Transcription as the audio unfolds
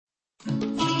रउआ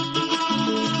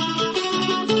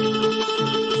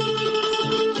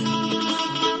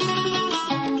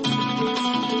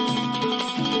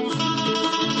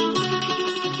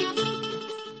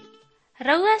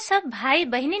सब भाई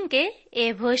बहनिन के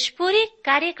ए भोजपुरी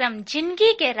कार्यक्रम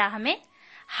जिंदगी के राह में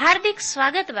हार्दिक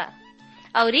स्वागत बा।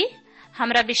 औरी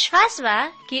हमरा विश्वास बा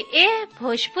कि ए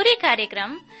भोजपुरी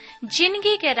कार्यक्रम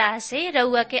जिंदगी के राह से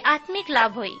रउआ के आत्मिक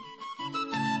लाभ होई।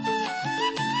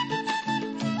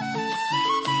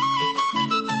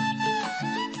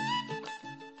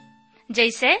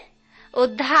 जैसे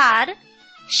उद्धार,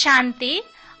 शांति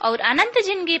और अनंत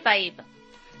जिंदगी पाइब।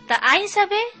 त आई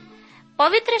सबे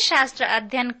पवित्र शास्त्र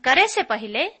अध्ययन करे से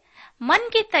पहले मन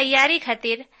की तैयारी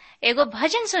खातिर एगो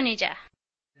भजन सुनी जा।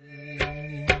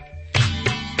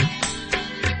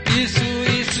 यीशु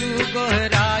यीशु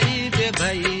गोहराई दे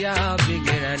भैया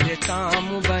बिगड़ल काम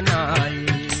बनाई।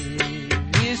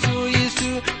 यीशु यीशु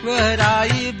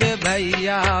गोहराई दे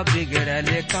भैया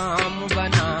बिगड़ल काम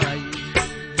बनाई।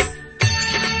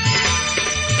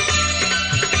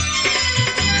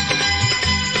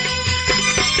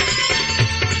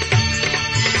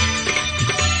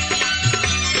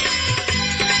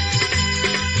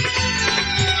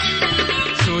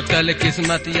 सूतल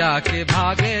किस्मतिया के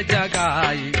भागे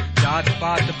जगाई, जात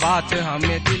पात बात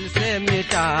हमें दिल से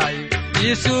मिटाई।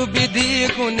 यीशु विधि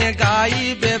गुण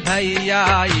गाई बे भैया,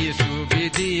 यीशु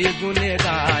विधि गुण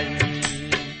गाई।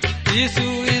 यीशु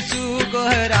यीशु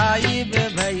गोहराई बे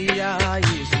भैया,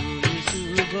 यीशु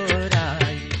यीशु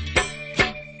गोहराई।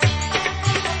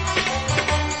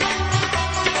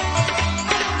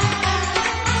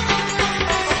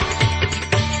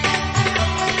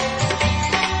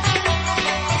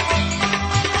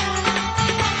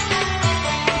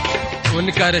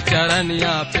 उनकर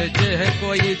चरनिया पे जे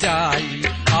कोई जाई,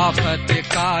 आफत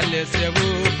काल से वो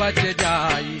बच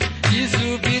जाई।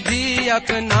 यीशु विधि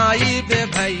अपनाई बे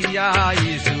भैया,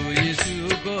 यीशु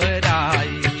यीशु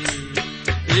गोहराई।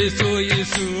 यीशु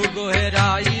यीशु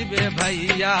गोहराई बे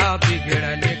भैया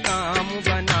बिगड़ल काम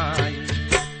बनाई।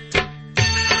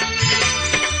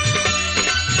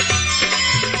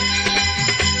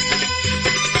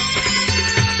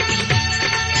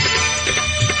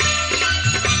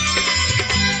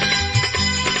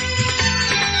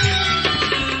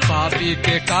 पापी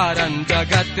के कारण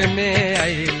जगत में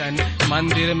अइलन,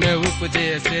 मंदिर में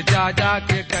उपदेश जा जा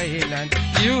के कहलन।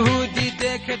 यहूदी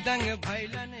देख दंग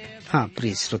भइलन। हाँ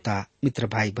प्रिय श्रोता मित्र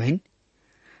भाई बहन,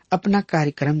 अपना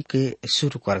कार्यक्रम के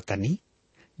शुरू करतनी।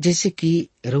 जैसे कि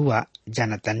रुआ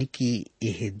जानतानी कि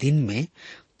यह दिन में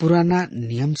पुराना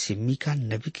नियम से मीका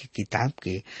नबी की किताब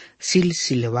के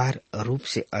सिलसिलेवार रूप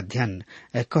से अध्ययन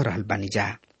कर रहल बानी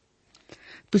जा।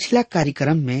 पिछला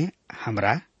कार्यक्रम में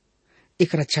हमरा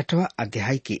एकरा 6वां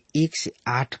अध्याय के 1 से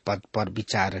 8 पद पर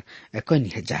विचार कनी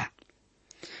है जा।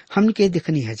 हमने के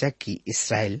देखनी है जा कि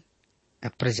इस्राएल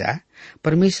प्रजा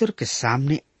परमेश्वर के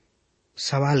सामने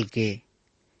सवाल के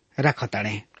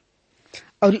रखताड़े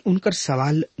और उनकर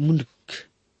सवाल मुख्य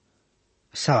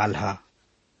सवाल है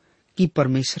कि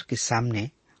परमेश्वर के सामने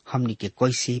हमनी के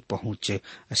कैसे पहुंच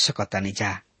सकतानी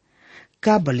जा।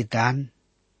 का बलिदान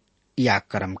या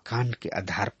कर्मकांड के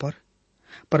आधार पर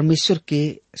परमेश्वर के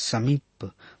समीप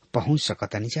पहुंच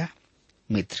सकतानी जा।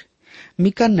 मित्र,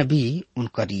 मीका नबी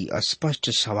उनकरी स्पष्ट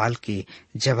सवाल के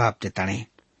जवाब देताने।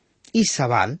 ई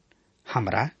सवाल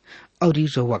हमरा और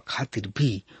रउआ खातिर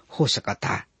भी हो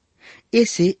सकता।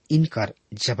 ऐसे इनकर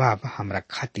जवाब हमरा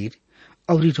खातिर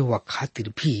और रउआ खातिर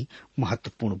भी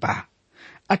महत्वपूर्ण बा।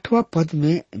 8वां पद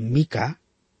में मीका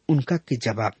उनका के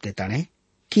जवाब देताने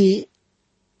कि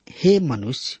हे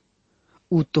मनुष्य,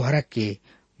 ऊ तोहरा के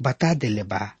बता देले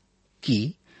बा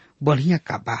कि बढ़िया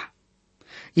का बा।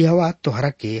 यहोवा तोहरा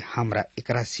के हमरा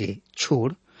एकरा से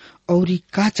छोड़ और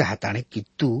का चाहताने कि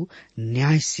तू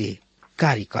न्याय से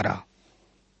कार्य कर,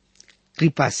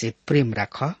 कृपा से प्रेम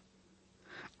रख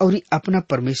और अपना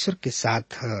परमेश्वर के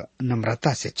साथ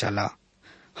नम्रता से चला।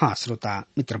 हाँ श्रोता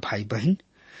मित्र भाई बहन,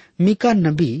 मीका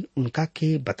नबी उनका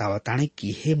के बतावताने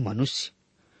कि हे मनुष्य,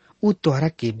 ऊ तोहरा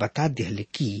के बता देले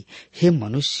कि हे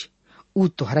मनुष्य, ऊ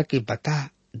तोहरा के बता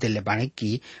देले बाणे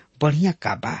की बढ़िया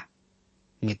का बा।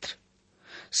 मित्र,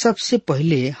 सबसे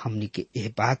पहले हमनी के यह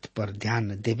बात पर ध्यान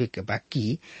देवे के बा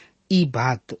कि ई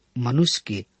बात मनुष्य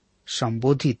के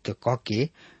संबोधित क के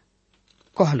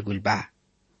कहल गुल बा,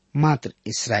 मात्र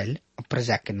इसराइल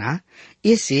प्रजा के ना।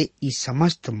 ऐसे ई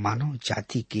समस्त मानव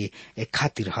जाति के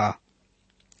खातिर है।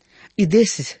 ई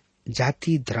देश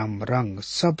जाति धर्म रंग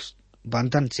सब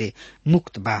बंधन से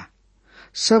मुक्त बा,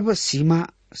 सब सीमा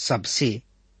सबसे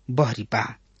बहरी बा।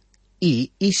 ई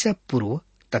ईसा पूर्व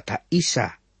तथा ईसा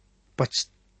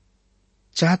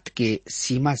पश्चात के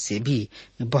सीमा से भी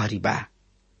बहरी बा।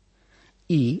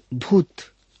 ई भूत,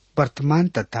 वर्तमान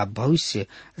तथा भविष्य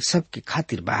सबके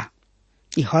खातिर बा।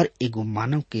 ई हर एगो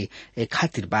मानव के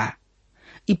खातिर बा।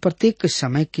 ई प्रत्येक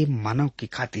समय के मानव के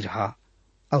खातिर ह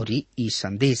और ई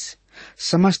संदेश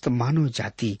समस्त मानव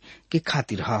जाति के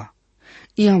खातिर ह।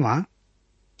 यहाँ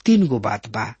 3 गो बात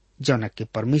बा जौन के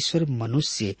परमेश्वर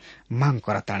मनुष्य मांग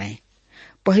करताणे।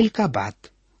 पहिल का बात,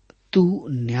 तू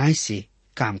न्याय से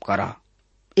काम कर।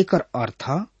 एकर अर्थ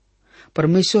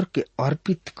परमेश्वर के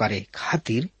अर्पित करे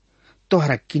खातिर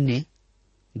तोहरा किने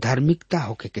धार्मिकता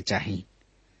होके के चाही।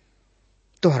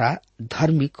 तोहरा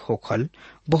धार्मिक होखल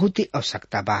बहुत ही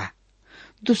आवश्यकता बा।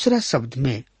 दूसरा शब्द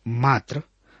में मात्र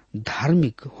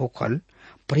धार्मिक होखल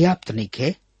पर्याप्त नहीं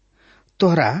है।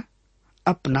 तोहरा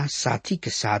अपना साथी के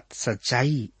साथ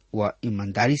सच्चाई व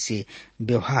ईमानदारी से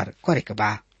व्यवहार करे के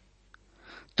बा।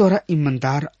 तोहरा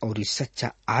ईमानदार और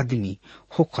सच्चा आदमी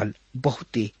होखल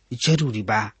बहुत ही जरूरी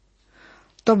बा।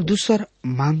 तब दूसर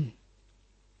मांग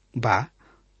बा,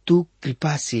 तू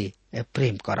कृपा से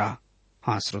प्रेम कर।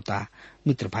 हाँ श्रोता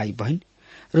मित्र भाई बहन,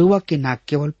 रउआ के न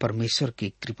केवल परमेश्वर के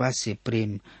कृपा से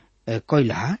प्रेम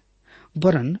कैला,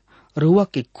 वरन रउआ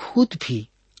के खुद भी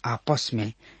आपस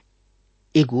में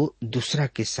एगो दूसरा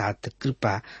के साथ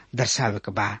कृपा दर्शावे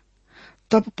के बा।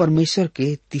 तब परमेश्वर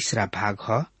के तीसरा भाग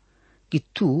है कि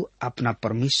तू अपना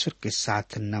परमेश्वर के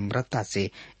साथ नम्रता से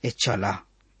चला।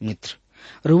 मित्र,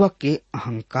 रउआ के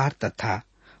अहंकार तथा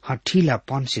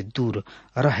हठीलापन से दूर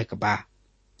रहे के बा।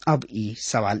 अब ई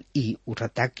सवाल ई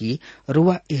उठता कि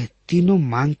रउआ यह तीनों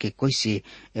मांग के कैसे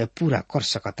पूरा कर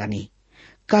सकतानी।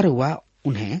 का रउआ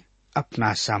उन्हें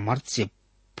अपना सामर्थ्य से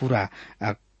पूरा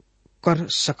कर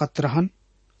सकत रहन?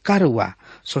 का रउआ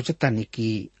सोचतानी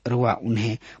कि रउआ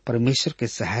उन्हें परमेश्वर के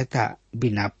सहायता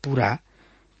बिना पूरा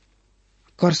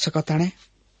कर सकताने?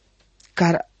 का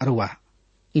रउआ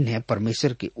इन्हें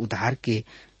परमेश्वर के उद्धार के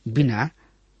बिना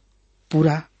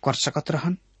पूरा कर सकत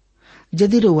रहन?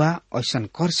 यदि रउआ ऐसन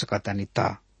कर सकतानी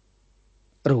त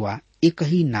रउआ एक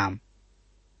ही नाम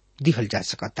दिहल जा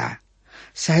सकता।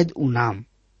 शायद ऊ नाम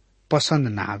पसंद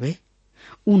ना आवे।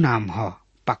 ऊ नाम ह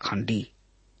पाखंडी।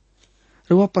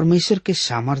 रउआ परमेश्वर के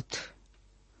सामर्थ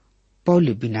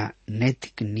पौले बिना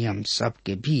नैतिक नियम सब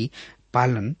के भी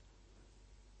पालन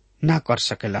ना कर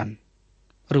सकेलन।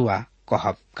 रउआ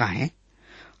कहब काहे?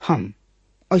 हम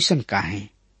ऐसन काहे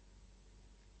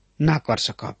ना कर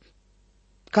सकब?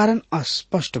 कारण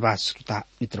अस्पष्ट बात श्रोता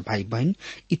मित्र भाई बहन,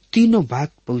 ये तीनों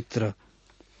बात पवित्र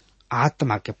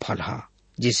आत्मा के फल है।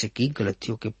 जैसे कि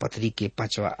गलतियों के पत्री के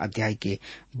 5वां अध्याय के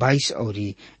 22 और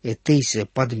 23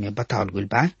 पद में बतावल गइल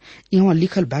बा। यहाँ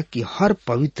लिखल बा कि हर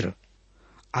पवित्र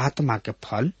आत्मा के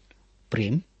फल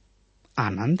प्रेम,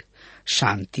 आनंद,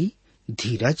 शांति,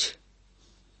 धीरज,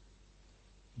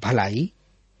 भलाई,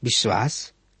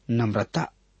 विश्वास,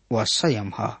 नम्रता व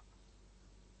संयम है।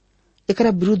 एकरा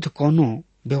विरुद्ध कोनो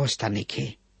व्यवस्था नहीं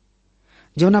है।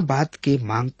 जौना बात के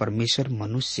मांग परमेश्वर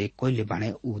मनुष्य से कोइले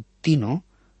बाणे, उ तीनों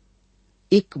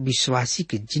एक विश्वासी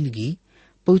के जिंदगी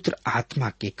पवित्र आत्मा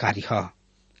के कार्य है।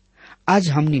 आज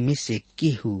हमनी में से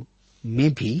केहू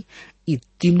में भी ये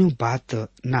तीनों बात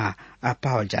ना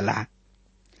पावल जाला।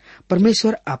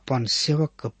 परमेश्वर अपन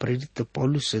सेवक प्रेरित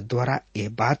पौलुस द्वारा ये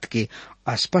बात के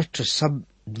स्पष्ट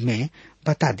शब्द में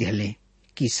बता दिले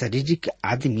कि शारीरिक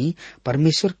आदमी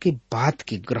परमेश्वर के बात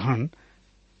के ग्रहण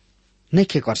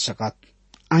नहीं कर सकत।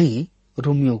 आई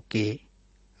रोमियो के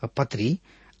पत्री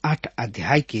 8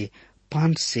 अध्याय के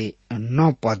 5 से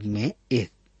 9 पद में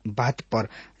एक बात पर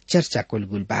चर्चा कइल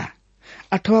गइल बा।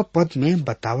 8वां पद में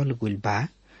बतावल गइल बा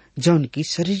जौन की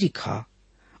शारीरिक है,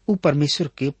 उ परमेश्वर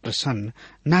के प्रसन्न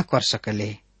ना कर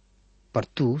सकले। पर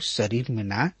तू शरीर में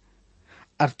ना,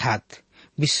 अर्थात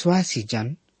विश्वासी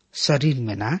जन शरीर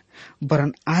में ना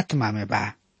वरन आत्मा में बा।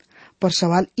 पर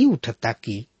सवाल ई उठता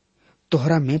कि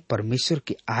तोहरा में परमेश्वर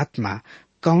की आत्मा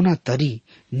कौना तरी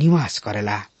निवास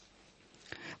करेला।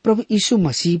 प्रभु यीशु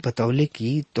मसीह बतौले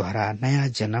कि तोहरा नया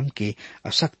जन्म के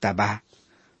आवश्यकता बा।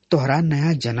 तोहरा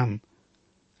नया जन्म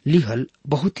लिहल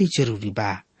बहुत ही जरूरी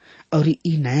बा और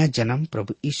ई नया जन्म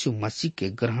प्रभु यीशु मसीह के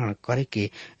ग्रहण करे के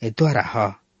द्वारा है।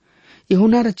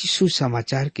 यूहन्ना रचित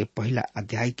सुसमाचार के 1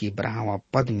 अध्याय के 12वां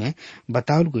पद में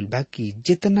बतावल गइल बा कि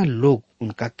जितना लोग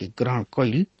उनका के ग्रहण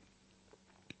कइल,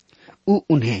 उ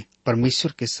उन्हें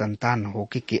परमेश्वर के संतान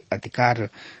होके के अधिकार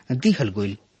दिहल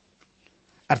गइल,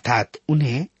 अर्थात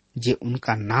उन्हें जे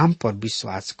उनका नाम पर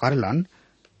विश्वास करलन।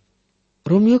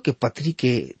 रोमियो के पत्री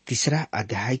के 3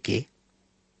 अध्याय के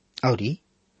और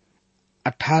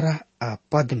 18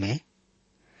 पद में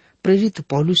प्रेरित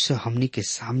पौलुस हमनी के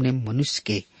सामने मनुष्य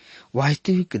के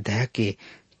वास्तविक दया के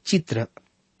चित्र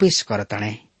पेश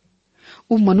करतणे।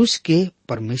 उ मनुष्य के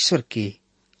परमेश्वर के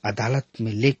अदालत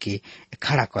में लेके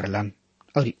खड़ा करलन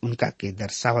और उनका के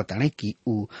दर्शावताने कि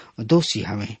ऊ दोषी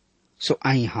हमें। सो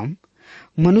आई हम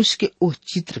मनुष्य के उस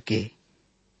चित्र के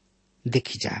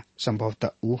देखी जा, संभवतः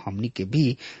ऊ हमनी के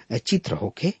भी चित्र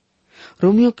होके।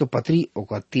 रोमियो के पत्री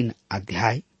ओकर 3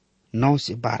 अध्याय 9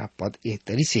 से 12 पद ए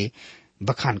तरी से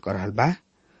बखान कर रहल बा।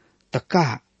 त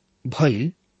का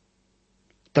भइल,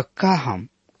 त का हम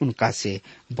उनका से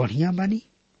बढ़िया बानी?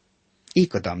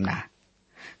 एकदम ना,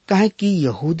 काहे कि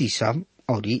यहूदी सब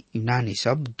और यूनानी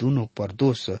सब दोनों पर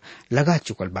दोष लगा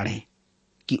चुकल बाणे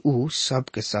कि ऊ सब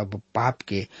के सब पाप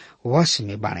के वश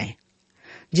में बाणे।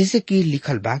 जैसे कि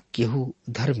लिखल बा, केहू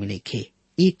धर्मी नइखे,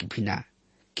 एक भी ना,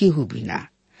 केहू भी ना।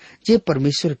 जे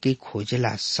परमेश्वर के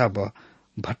खोजेला सब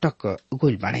भटक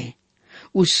गइल बाणे,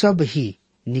 ऊ सब ही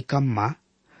निकम्मा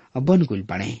बन गइल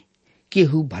बाणे।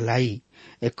 केहू भलाई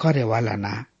करे वाला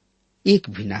ना, एक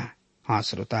भी ना। हाँ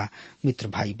श्रोता मित्र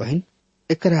भाई बहन,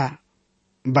 एकरा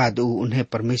बाद ऊ उन्हें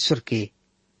परमेश्वर के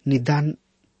निदान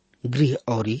गृह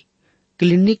और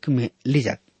क्लिनिक में ले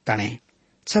जाताणे।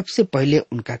 सबसे पहले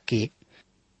उनका के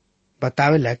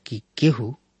बतावेला कि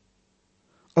केहू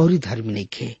और धर्मी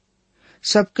नइखे,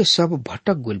 सबके सब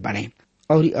भटक गइल बाणे।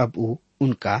 और अब ऊ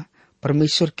उनका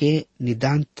परमेश्वर के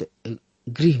निदान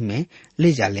गृह में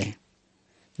ले जाले,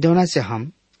 जौना से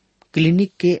हम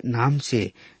क्लिनिक के नाम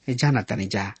से जाना तानी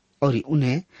जा। और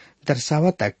उन्हें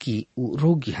दर्शावता कि ऊ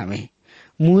रोगी हमें,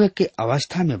 मुए के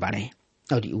अवस्था में बाणे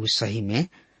और ऊ सही में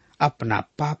अपना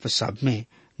पाप सब में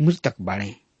मृतक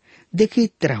बाणे। देखी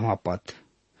 13वां पद,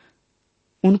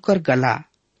 उनकर गला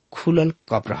खुलल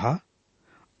कब रहा।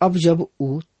 अब जब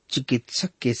ऊ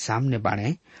चिकित्सक के सामने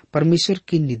बाणे, परमेश्वर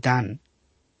के निदान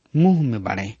मुंह में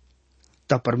बाणे,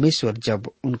 तब परमेश्वर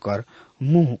जब उनकर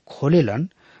मुंह खोलेलन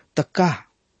त का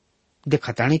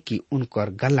देखताने कि उनकर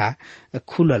गला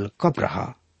खुलल कब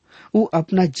रहा। ऊ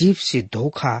अपना जीव से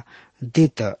धोखा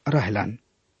देत रहलन।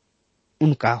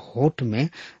 उनका होठ में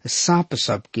सांप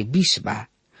सब के विष बा,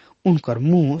 उनकर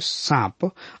मुंह सांप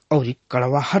और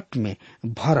कड़वाहट में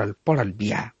भरल पड़ल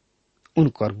बिया।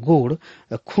 उनकर गोड़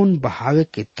खून बहावे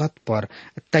के तत्पर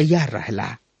तैयार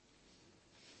रहेला।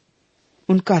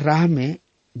 उनका राह में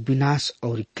विनाश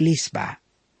और क्लेश बा,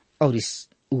 और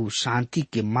ऊ शांति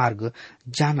के मार्ग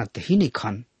जानत ही नहीं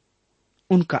खन।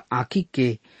 उनका आंखी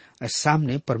के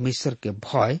सामने परमेश्वर के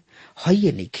भय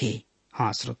है नइखे।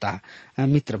 हाँ श्रोता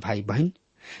मित्र भाई बहन,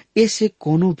 ऐसे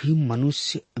कोनो भी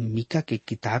मनुष्य मीका के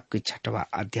किताब के 6वां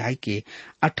अध्याय के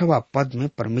 8वां पद में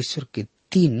परमेश्वर के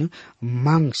 3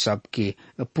 मांग सब के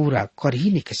पूरा कर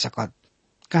ही नहीं सकत।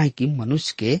 काहे कि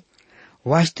मनुष्य के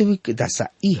वास्तविक दशा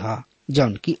ई है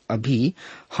जौन की अभी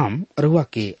हम रुआ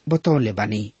के बतौले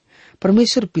बानी।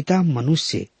 परमेश्वर पिता मनुष्य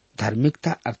से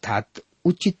धार्मिकता अर्थात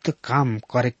उचित काम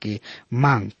करे के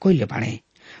मांग कोइले बाणे,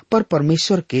 पर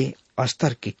परमेश्वर के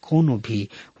स्तर के कोनो भी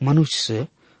मनुष्य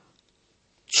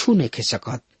छू नहीं खे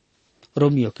सकत।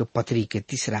 रोमियो के पत्री के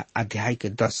 3 अध्याय के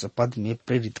 10 पद में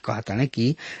प्रेरित कहताने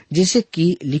कि जैसे कि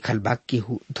लिखल बा,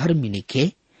 केहू धर्मी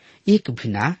नइखे, एक भी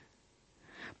ना।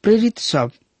 प्रेरित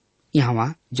सब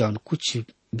यहाँ जौन कुछ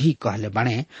भी कहले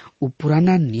बाणे उ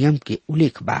पुराना नियम के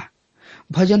उल्लेख बा।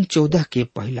 भजन 14 के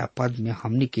 1 पद में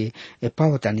हमनी के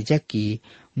पावतानी जा कि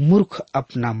मूर्ख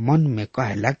अपना मन में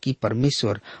कहेला कि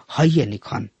परमेश्वर है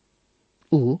निखन,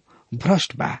 ऊ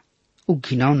भ्रष्ट बा, ऊ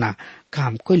घिनौना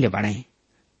काम कोइले बाणे।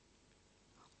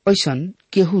 ऐसन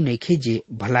केहू नइखे जे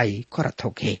भलाई करत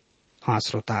होखे। हाँ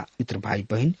श्रोता मित्र भाई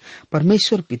बहन,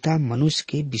 परमेश्वर पिता मनुष्य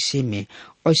के विषय में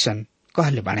ऐसन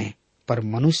कहले बाणे, पर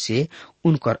मनुष्य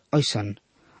उनकर ऐसन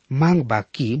मांग बा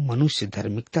कि मनुष्य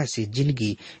धार्मिकता से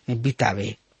जिंदगी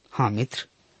बितावे। हाँ मित्र,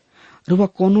 रुआ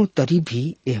कोनो तरी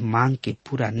भी यह मांग के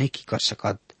पूरा नहीं कर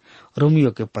सकत।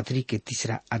 रोमियो के पत्री के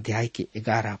 3 अध्याय के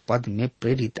 11 पद में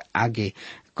प्रेरित आगे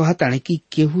कहताने कि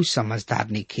केहू समझदार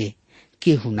नइखे,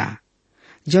 केहू ना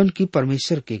जौन की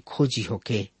परमेश्वर के खोजी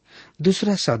होके।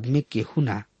 दूसरा शब्द में केहू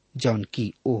ना जौन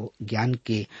की ओ ज्ञान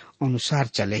के अनुसार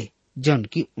चले जौन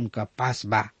की उनका पास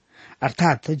बा,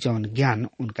 अर्थात जौन ज्ञान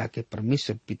उनका के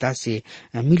परमेश्वर पिता से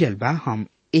मिलल बा। हम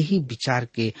यही विचार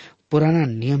के पुराना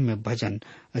नियम में भजन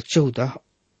 14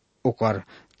 ओकर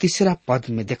 3 पद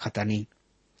में देखतानी।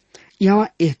 यहाँ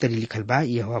एह तरी लिखल बा,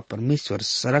 यह परमेश्वर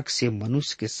सड़क से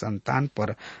मनुष्य के संतान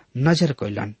पर नजर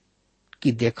कैलन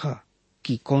कि देख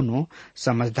कि कोनो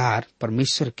समझदार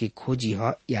परमेश्वर के खोजी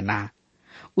है या ना।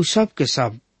 उ सब के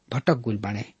सब भटक गुल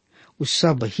बने, उ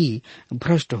सब ही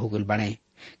भ्रष्ट हो गुल बने,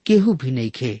 केहू भी नहीं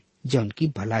खे जौन की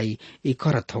भलाई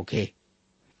करत होके,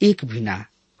 एक भी ना।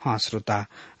 हाँ श्रोता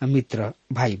मित्र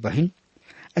भाई बहन,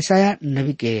 यशायाह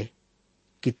नबी के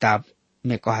किताब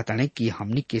में कहताने कि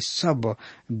हमनी के सब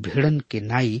भेड़न के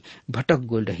नाई भटक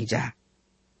गोल रही जा,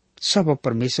 सब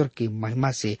परमेश्वर की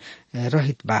महिमा से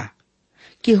रहित बा।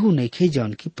 केहू नइखे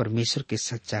जौन की परमेश्वर के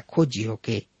सच्चा खोजी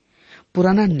होके।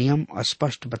 पुराना नियम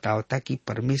स्पष्ट बतावता कि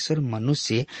परमेश्वर मनुष्य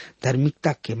से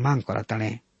धार्मिकता के मांग करताने,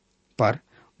 पर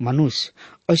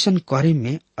मनुष्य ऐसन करे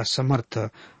में असमर्थ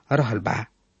रहल बा।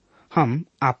 हम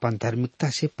आपन धार्मिकता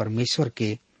से परमेश्वर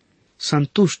के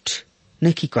संतुष्ट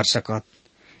नहीं कर सकत।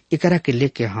 एकरा के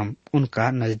लेके हम उनका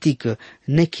नजदीक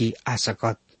नहीं आ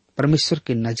सकत। परमेश्वर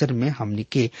के नजर में हमनी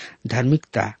के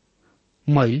धार्मिकता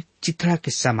मैल चिथड़ा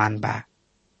के समान बा।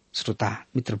 श्रोता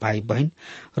मित्र भाई बहन,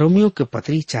 रोमियो के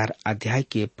पत्री 4 अध्याय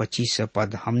के 25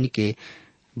 पद हमनी के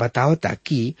बतावता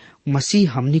कि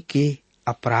मसीह हमनी के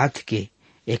अपराध के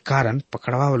एक कारण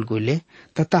पकड़ावल गोले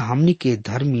तथा हमनी के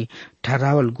धर्मी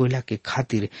ठहरावल गोला के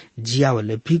खातिर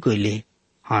जियावल भी गोले।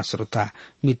 हाँ श्रोता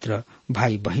मित्र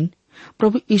भाई बहन,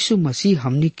 प्रभु यीशु मसीह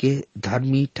हमनी के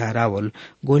धर्मी ठहरावल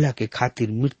गोला के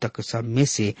खातिर मृतक सब में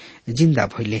से जिंदा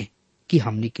भइले कि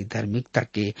हमनी के धार्मिकता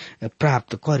के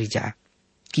प्राप्त करी जा,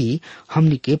 कि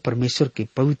हमनी के परमेश्वर के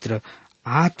पवित्र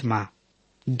आत्मा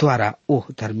द्वारा ओह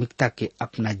धार्मिकता के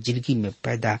अपना जिंदगी में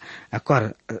पैदा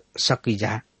कर सकी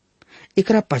जा।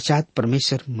 एकरा पश्चात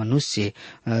परमेश्वर मनुष्य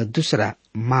से दूसरा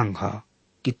मांग है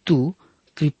कि तू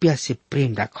कृपया से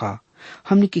प्रेम रख।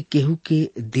 हमनी के केहू के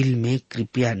दिल में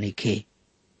कृपया नहीं खे।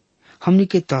 हमनी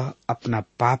के तो अपना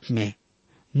पाप में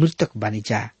मृतक बनी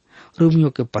जा। रोमियो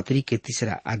के पत्री के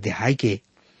 3 अध्याय के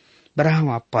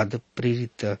 12वां पद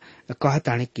प्रेरित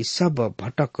कहताने कि सब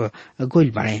भटक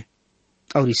गोइल बाणे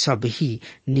और सब ही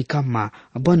निकम्मा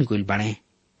बन गोइल बाणे,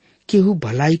 केहू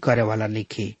भलाई करे वाला नहीं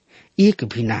खे, एक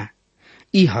भी ना।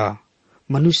 यह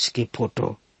मनुष्य के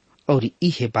फोटो और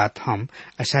यह बात हम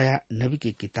यशायाह नबी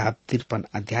की किताब 53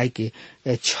 अध्याय के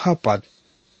 6 पद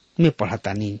में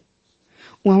पढ़तानी।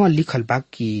 वहाँ लिखल बा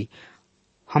कि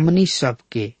हमनी सब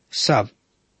के सब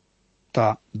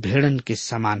तो भेड़न के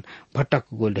समान भटक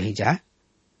गोल रही जा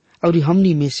और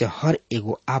हमनी में से हर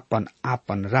एगो आपन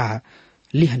आपन राह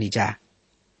लिहनी जा,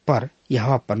 पर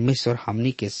यह परमेश्वर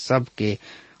हमनी के सब के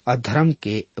अधर्म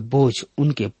के बोझ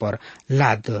उनके पर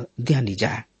लाद देहनी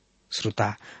जा।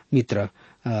 श्रोता मित्र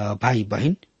भाई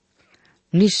बहन,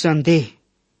 निस्संदेह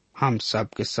हम सब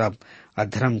के सब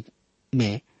अधर्म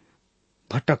में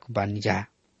भटक बन जा।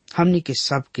 हमनी के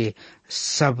सब के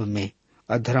सब में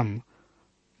अधर्म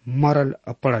मरल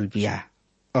पड़ल बिया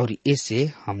और ऐसे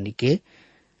हमनी के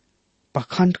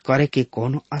पखंड करे के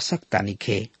कोनो आवश्यकता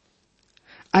नहीं।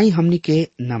 आई हमनी के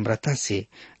नम्रता से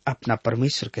अपना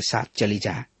परमेश्वर के साथ चली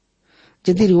जा।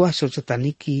 यदि रुआ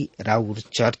सोचतानी कि राउर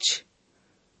चर्च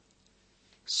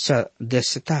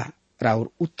सदस्यता, राउर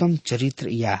उत्तम चरित्र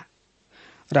या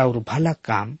राउर भला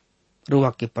काम रुआ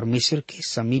के परमेश्वर के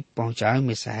समीप पहुंचावे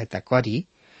में सहायता करी,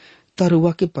 तो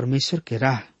रुआ के परमेश्वर के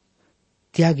राह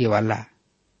त्यागे वाला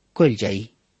कल जाई।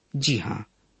 जी हाँ,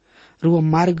 रुआ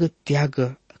मार्ग त्याग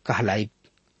कहलाई।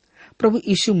 प्रभु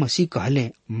यीशु मसीह कहले,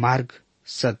 मार्ग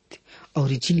सत्य और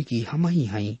जिंदगी हम ही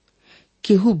हई,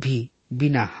 केहू भी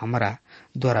बिना हमारा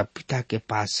द्वारा पिता के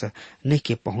पास नहीं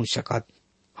के पहुंच सकत।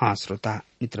 हाँ श्रोता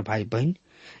मित्र भाई बहन,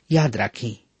 याद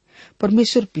राखी,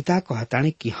 परमेश्वर पिता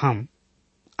कहताने कि हम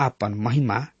आपन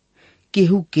महिमा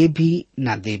केहू के भी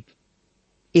ना देव।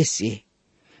 ऐसे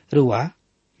रुआ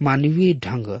मानवीय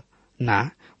ढंग ना,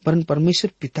 वरन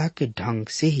परमेश्वर पिता के ढंग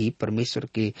से ही परमेश्वर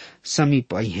के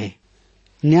समीप आई हैं।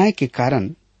 न्याय के कारण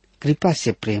कृपा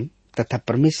से प्रेम तथा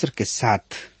परमेश्वर के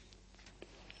साथ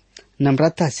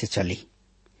नम्रता से चली।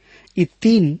 ये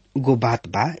 3 गो बात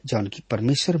बा जौन की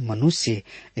परमेश्वर मनुष्य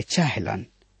से चाहेलन।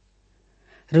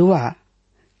 रुआ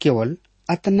केवल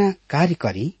अतना कार्य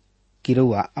करी कि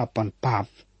रुआ अपन पाप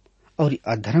और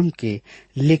अधर्म के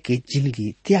लेके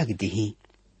जिंदगी त्याग दी।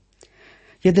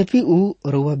 यद्यपि ऊ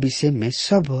रुआ विषय में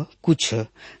सब कुछ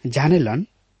जानेलन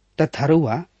तथा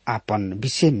रुआ अपन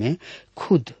विषय में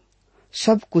खुद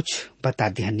सब कुछ बता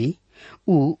दिहनी।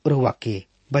 ऊ रुआ के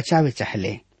बचावे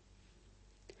चाहले।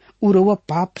 ऊ रुआ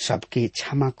पाप सबके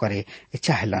क्षमा करे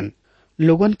चाहलन।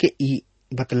 लोगन के ई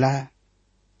बतला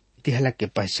दिहला के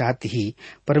पश्चात ही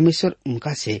परमेश्वर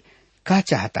उनका से का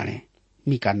चाहताने।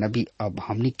 मीका नबी अब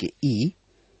हमनी के ई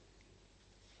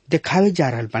दिखावे जा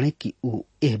रहल बाने कि ऊ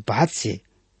एह बात से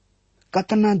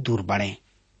कतना दूर बाड़े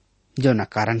जौना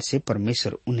कारण से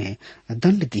परमेश्वर उन्हें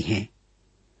दंड दिए।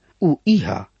 ऊ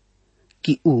इह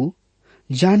कि ऊ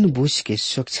जानबूझ के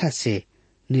स्वेच्छा से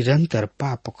निरंतर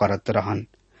पाप करत रहन।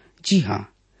 जी हाँ,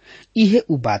 यह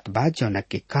ऊ बात बा जौना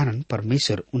के कारण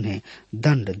परमेश्वर उन्हें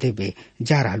दंड देवे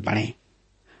जा रहल बाड़े।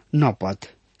 9 पद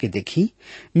के देखी,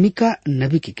 मीका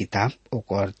नबी की किताब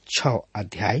ओकर 6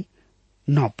 अध्याय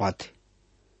 9 पद।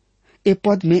 ए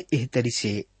पद में एह तरी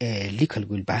से लिखल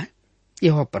गुल बा,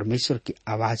 यह परमेश्वर की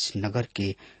आवाज नगर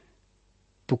के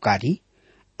पुकारी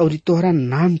और तोहरा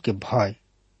नाम के भय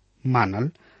मानल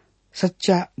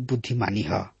सच्चा बुद्धिमानी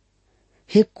है।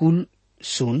 हे कुल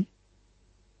सुन,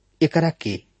 एकरा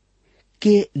के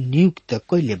नियुक्त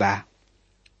कैले बा।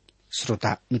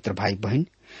 श्रोता मित्र भाई बहन,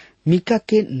 मीका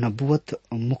के नबुवत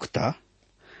मुक्त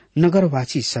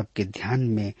नगरवासी सबके ध्यान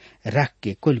में रख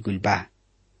के कुलगुल बा।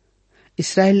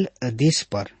 इसराइल देश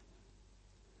पर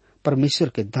परमेश्वर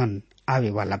के दंड आवे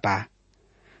वाला बा।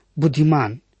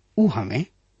 बुद्धिमान ऊ हमें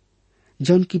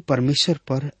जौन की परमेश्वर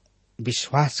पर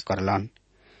विश्वास करलन।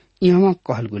 यहाँ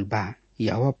कहल गुल बा,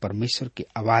 यहोवा परमेश्वर के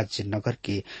आवाज नगर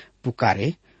के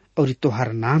पुकारे और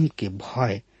तोहार नाम के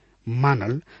भय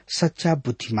मानल सच्चा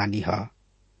बुद्धिमानी है।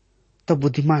 तो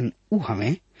बुद्धिमान ऊ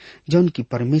हमें जौन की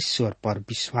परमेश्वर पर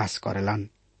विश्वास करेलन,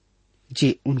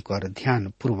 जे उनकर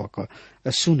ध्यान पूर्वक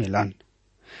सुनेलन,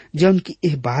 जौन की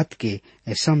यह बात के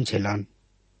समझेलन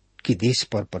कि देश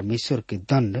पर परमेश्वर के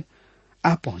दंड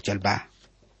आ पहुंचल बा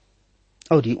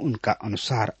और उनका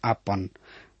अनुसार अपन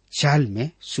चाल में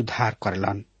सुधार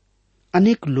करलन।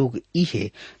 अनेक लोग इहे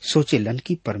सोचेलन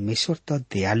कि परमेश्वर तो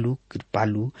दयालु,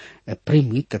 कृपालु,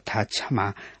 प्रेमी तथा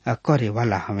क्षमा करे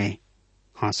वाला हमें।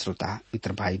 हाँ श्रोता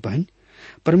मित्र भाई बहन,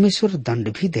 परमेश्वर दंड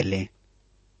भी देले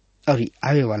और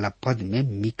आवे वाला पद में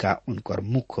मीका उनकर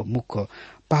मुख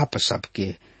पाप सब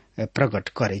के प्रकट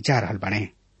करे जा रहल बने।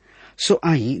 सो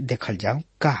आई देखल जाओ,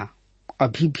 का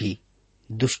अभी भी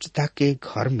दुष्टता के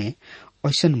घर में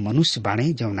ऐसन मनुष्य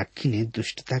बाणे जौना किने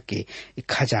दुष्टता के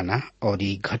खजाना और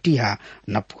घटिया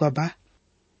नफुआ बा?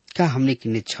 का हमने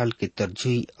किने छल के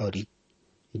तरजुई और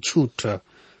झूठ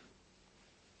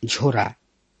झोरा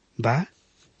बा?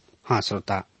 हाँ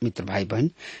श्रोता मित्र भाई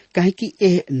बहन, कहे कि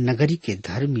यह नगरी के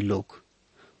धर्मी लोग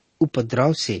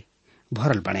उपद्रव से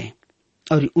भरल बने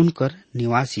और उनकर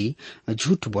निवासी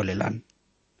झूठ बोलेलन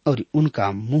और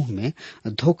उनका मुंह में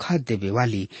धोखा देवे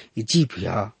वाली जीभ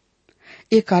है।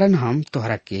 ए कारण हम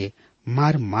तोहरा के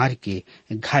मार मार के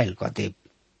घायल कर देव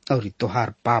और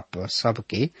तोहार पाप सब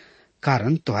के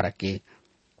कारण तोहरा के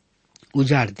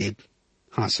उजाड़ देव।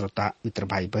 हाँ श्रोता मित्र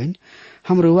भाई बहन,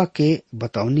 हम रुआ के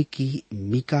बतौनी की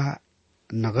मीका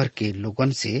नगर के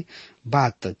लोगन से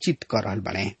बातचीत कर रहल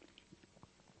बने।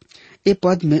 ए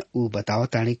पद में वो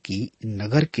बतावताने कि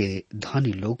नगर के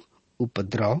धनी लोग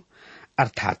उपद्रव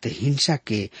अर्थात हिंसा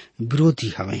के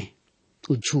विरोधी हवे,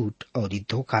 झूठ और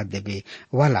धोखा देवे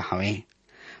वाला हवे।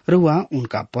 रुआ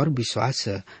उनका पर विश्वास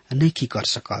नहीं कर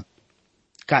सकत।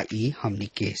 का ई हमनी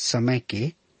के समय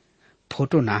के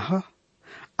फोटो ना हो?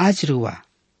 आज रुआ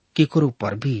केकरो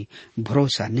पर भी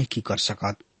भरोसा नहीं कर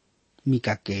सकत।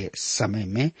 मीका के समय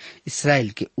में इसराइल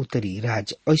के उत्तरी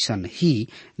राज ऐसन ही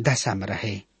दशा में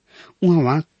रहे।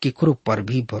 वहाँ केकरो पर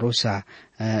भी भरोसा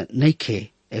नहीं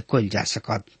कइल जा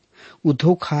सकत। उ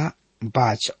धोखा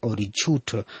बाज और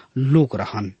झूठ लोग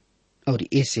रहन और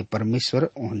ऐसे परमेश्वर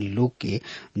ओहनी लोग के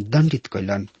दंडित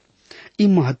कैलन। ई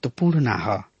महत्वपूर्ण ना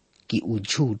है कि उ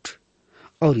झूठ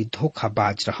और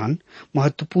धोखाबाज रहन।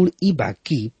 महत्वपूर्ण ई बा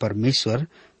कि परमेश्वर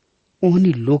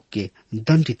ओहनी लोग के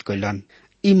दंडित कैलन।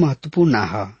 ई महत्वपूर्ण ना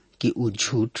है कि उ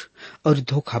झूठ और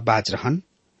धोखाबाज रहन।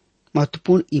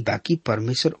 महत्वपूर्ण ई बा कि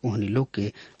परमेश्वर ओहनी लोग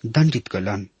के दंडित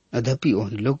कैलन। यद्यपि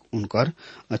ओहनी लोग उनकर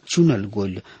चुनल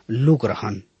गोल लोग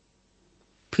रहन,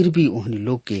 फिर भी ओहनी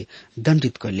लोग के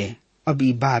दंडित कैले। अब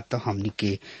ई बात हमनी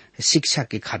के शिक्षा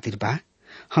के खातिर बा।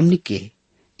 हमनी के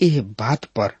यह बात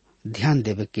पर ध्यान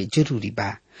देवे के जरूरी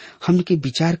बा। हमनी के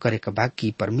विचार करे के बा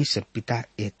कि परमेश्वर पिता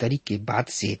ए तरी के बात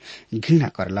से घृणा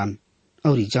करलन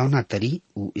और जौना तरी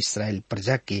उ इस्राएल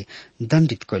प्रजा के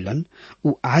दंडित कैलन,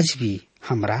 उ आज भी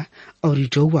हमरा और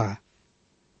रउआ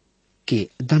के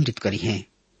दंडित करी हैं।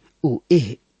 उ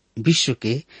एह विश्व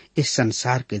के इस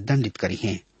संसार के दंडित करी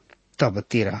हैं। तब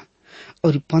 13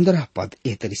 और 15 पद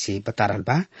एह तरी से बता रहल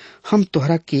बा, हम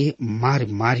तोहरा के मार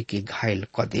मार के घायल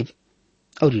क देव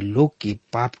और लोग के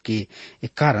पाप के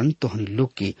कारण तोहनी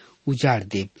लोग के उजाड़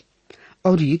देव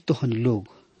और तोहनी लोग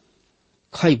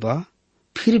खइबा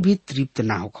फिर भी तृप्त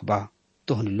ना होखबा।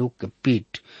 तोहनी लोग के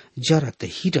पेट जरत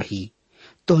ही रही।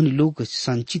 तोहनी लोग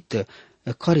संचित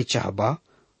करे चाहबा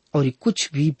और कुछ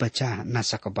भी बचा न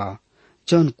सकबा।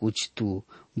 जौन कुछ तू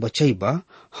बचैबा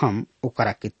हम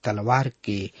ओकरा के तलवार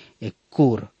के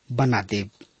कोर बना देव।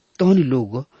 तोहनी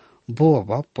लोग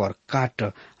बोअबा पर काट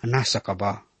ना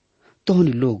सकबा।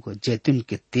 तोहनी लोग जैतून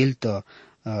के तेल तो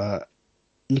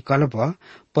निकलबा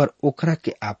पर ओकरा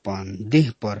के आपन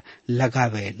देह पर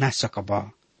लगावे ना सकबा,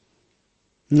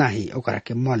 ना ही ओकरा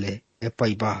के मले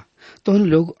पैबा। तोहनी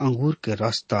लोग अंगूर के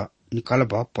रस तो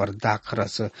निकलबा पर दाख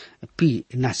रस पी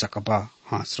ना सकबा।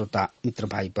 हाँ श्रोता मित्र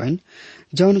भाई बहन,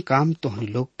 जौन काम तोहनी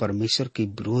लोग परमेश्वर के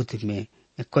विरोध में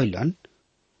कैलन,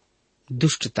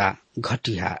 दुष्टता,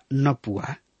 घटिया,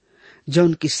 नपुआ,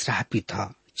 जौन की श्रापित है,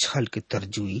 छल के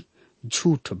तरजुई,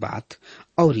 झूठ बात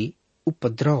और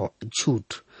उपद्रव,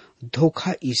 झूठ,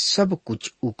 धोखा, ई सब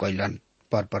कुछ उ कैलन।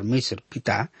 पर परमेश्वर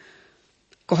पिता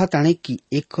कहताने कि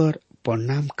एकर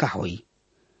परिणाम का होई।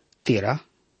 13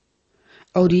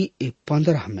 और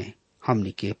 15 में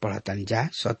हमनी के पढ़तानी जा,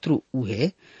 शत्रु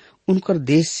उहे उनकर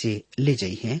देश से ले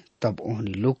जाई है, तब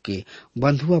ओहनी लोग के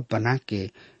बंधुआ बना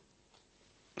के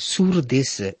सूर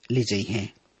देश ले जाई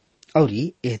है, और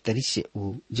एह तरी से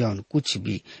उ जौन कुछ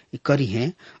भी करी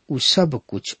है उ सब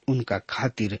कुछ उनका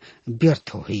खातिर व्यर्थ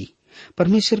होई।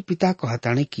 परमेश्वर पिता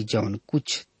कहताने कि जौन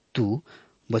कुछ तू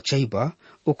बचैब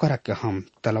ओकरा के हम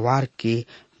तलवार के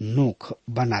नोख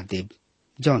बना देब।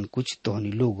 जौन कुछ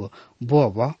तोहनी लोग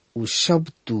बोअब उ सब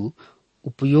तू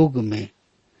उपयोग में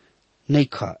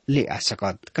नइख ले आ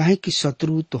सकत, काहे कि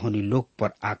शत्रु तोहनी लोग पर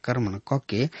आक्रमण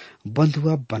करके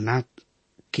बंधुआ बना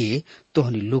के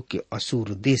तोहनी लोग के असुर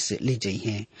देश से ले जाई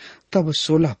हैं। तब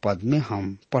 16 पद में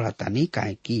हम पढ़तानी,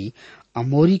 काहे कि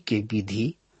अमोरी के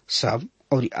विधि सब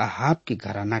और आहाब के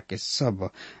घराना के सब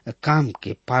काम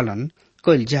के पालन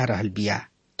कइल जा रहल बिया।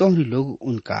 तोहनी लोग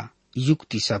उनका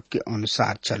युक्ति सब के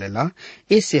अनुसार चलेला,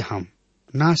 ऐसे हम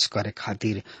नाश करे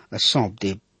खातिर सौंप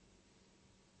देब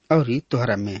और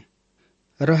तोहरा में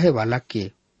रहे वाला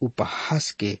के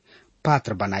उपहास के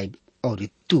पात्र बनाई, और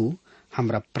तू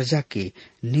हमरा प्रजा के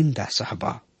निंदा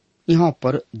सहबा। यहाँ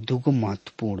पर दुगो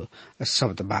महत्वपूर्ण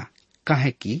शब्द बा,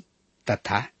 काहे कि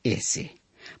तथा ऐसे।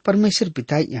 परमेश्वर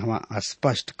पिता यहाँ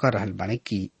स्पष्ट कर रहल बाने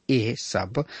कि ए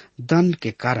सब दंड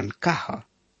के कारण का है,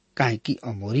 काहे कि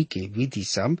अमोरी के विधि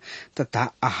सब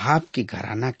तथा आहाब के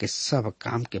घराना के सब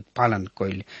काम के पालन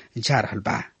कइल जा रहल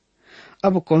बा।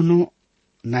 अब कोनो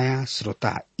नया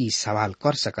श्रोता ई सवाल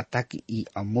कर सकता कि ई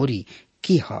अमोरी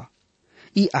के ह,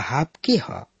 ई आहाब के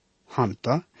ह। हम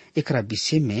तो एकरा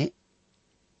विषय में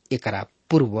एकरा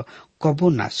पूर्व कबो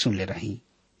ना सुनले रही।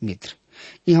 मित्र,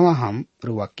 यहाँ हम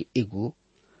रुआ के एगो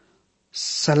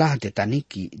सलाह देतानी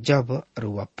कि जब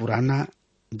रुआ पुराना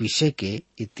विषय के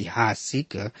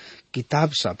ऐतिहासिक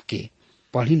किताब सब के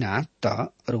पढ़िना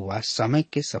त रुआ समय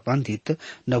के संबंधित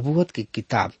नबूवत की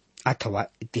किताब अथवा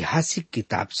ऐतिहासिक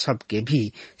किताब सब के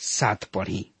भी साथ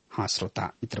पढ़ी। हाँ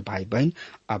श्रोता मित्र भाई बहन,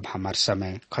 अब हमार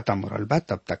समय खत्म हो रहा बा,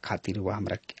 तब तक खातिर हुआ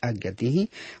हमरा आज्ञा दी।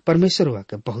 परमेश्वर हुआ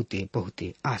के बहुते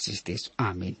बहुते आशीष देश।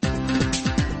 आमीन।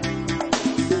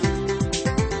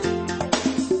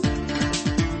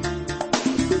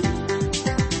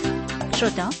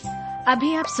 श्रोताओं,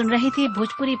 अभी आप सुन रहे थे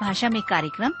भोजपुरी भाषा में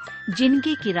कार्यक्रम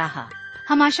जिंदगी की राह।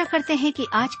 हम आशा करते हैं कि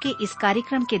आज के इस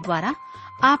कार्यक्रम के द्वारा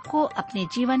आपको अपने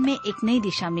जीवन में एक नई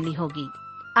दिशा मिली होगी।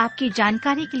 आपकी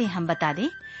जानकारी के लिए हम बता दें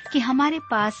कि हमारे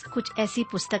पास कुछ ऐसी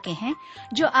पुस्तकें हैं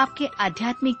जो आपके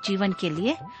आध्यात्मिक जीवन के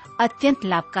लिए अत्यंत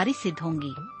लाभकारी सिद्ध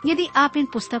होंगी। यदि आप इन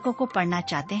पुस्तकों को पढ़ना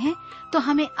चाहते हैं तो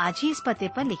हमें आज ही इस पते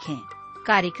पर लिखें।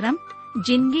 कार्यक्रम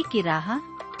जिंदगी की राह,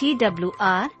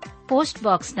 TWR, पोस्ट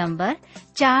बॉक्स नंबर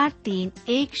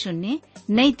 4310,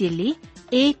 नई दिल्ली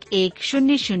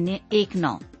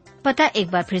 110019। पता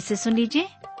एक बार फिर से सुन लीजिए।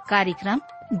 कार्यक्रम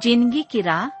जिंदगी की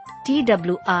राह,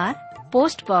 TWR,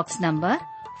 post box number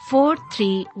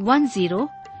 4310,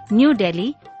 new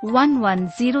Delhi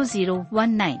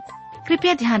 110019।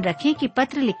 कृपया ध्यान रखें कि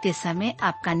पत्र लिखते समय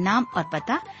आपका नाम और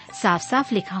पता साफ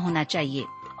साफ लिखा होना चाहिए।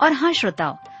 और हाँ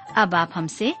श्रोताओं, अब आप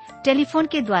हमसे टेलीफोन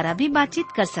के द्वारा भी बातचीत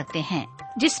कर सकते हैं,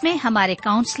 जिसमें हमारे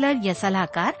काउंसलर या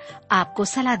सलाहकार आपको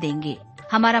सलाह देंगे।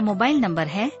 हमारा मोबाइल नंबर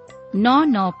है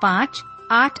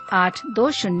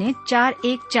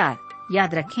 9958820414।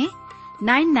 याद रखें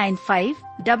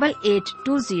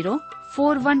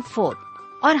 9958820414।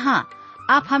 और हाँ,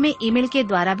 आप हमें ईमेल के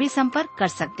द्वारा भी संपर्क कर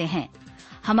सकते हैं।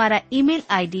 हमारा ईमेल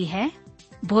आईडी है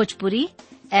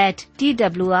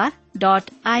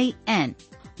bhojpuri@twr.in,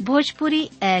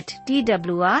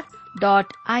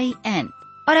 bhojpuri@twr.in।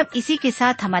 और अब इसी के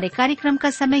साथ हमारे कार्यक्रम का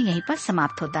समय यहीं पर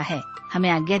समाप्त होता है। हमें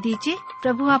आज्ञा दीजिए।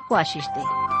 प्रभु आपको आशीष दे।